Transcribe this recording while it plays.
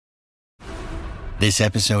This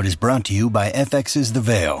episode is brought to you by FX's The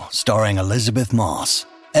Veil, starring Elizabeth Moss.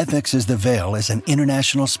 FX's The Veil is an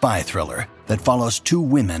international spy thriller that follows two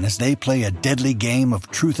women as they play a deadly game of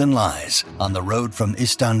truth and lies on the road from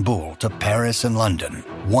Istanbul to Paris and London.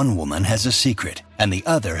 One woman has a secret, and the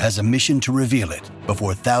other has a mission to reveal it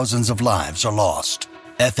before thousands of lives are lost.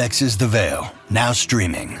 FX's The Veil, now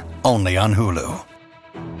streaming, only on Hulu.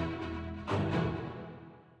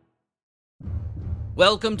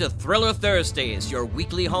 Welcome to Thriller Thursdays, your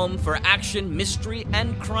weekly home for action, mystery,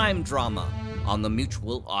 and crime drama on the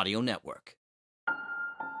Mutual Audio Network.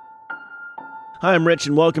 Hi, I'm Rich,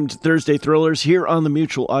 and welcome to Thursday Thrillers here on the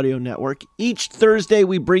Mutual Audio Network. Each Thursday,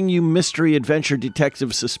 we bring you mystery, adventure,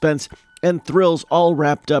 detective, suspense, and thrills all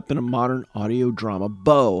wrapped up in a modern audio drama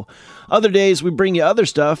bow. Other days, we bring you other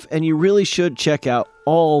stuff, and you really should check out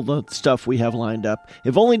all the stuff we have lined up,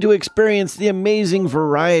 if only to experience the amazing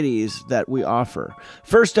varieties that we offer.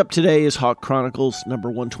 First up today is Hawk Chronicles number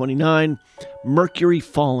 129, Mercury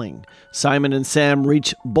Falling. Simon and Sam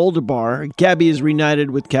reach Boulder Bar. Gabby is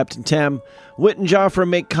reunited with Captain Tam. Whit and Joffre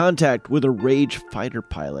make contact with a Rage fighter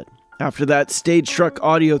pilot. After that, Stage Struck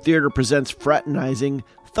Audio Theater presents Fraternizing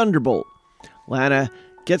Thunderbolt. Lana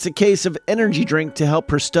gets a case of energy drink to help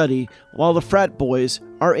her study, while the frat boys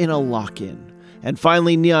are in a lock-in. And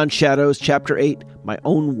finally, Neon Shadows, Chapter 8, My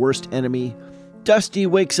Own Worst Enemy. Dusty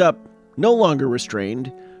wakes up, no longer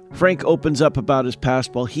restrained. Frank opens up about his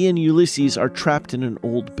past while he and Ulysses are trapped in an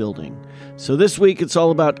old building. So this week, it's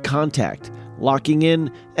all about contact, locking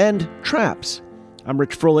in, and traps. I'm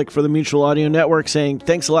Rich Froelich for the Mutual Audio Network saying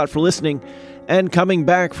thanks a lot for listening, and coming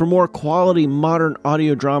back for more quality modern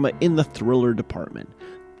audio drama in the thriller department.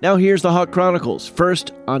 Now here's the Hawk Chronicles,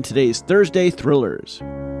 first on today's Thursday Thrillers.